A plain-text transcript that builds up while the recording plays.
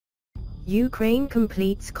Ukraine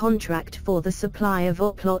completes contract for the supply of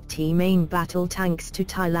Oplot-T Main Battle Tanks to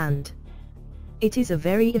Thailand. It is a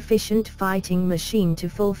very efficient fighting machine to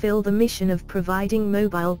fulfill the mission of providing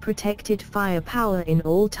mobile protected firepower in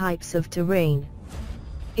all types of terrain.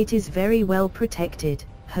 It is very well protected,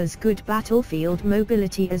 has good battlefield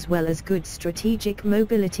mobility as well as good strategic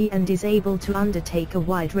mobility, and is able to undertake a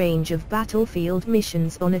wide range of battlefield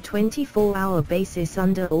missions on a 24-hour basis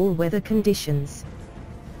under all weather conditions.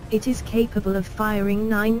 It is capable of firing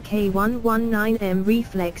 9K119M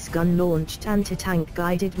Reflex gun-launched anti-tank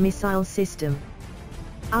guided missile system.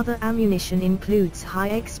 Other ammunition includes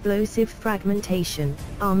high-explosive fragmentation,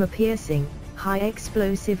 armour-piercing,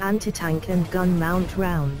 high-explosive anti-tank and gun mount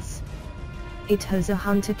rounds. It has a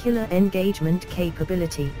hunter-killer engagement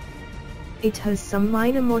capability. It has some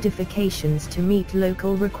minor modifications to meet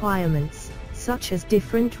local requirements, such as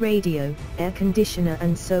different radio, air conditioner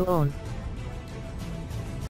and so on.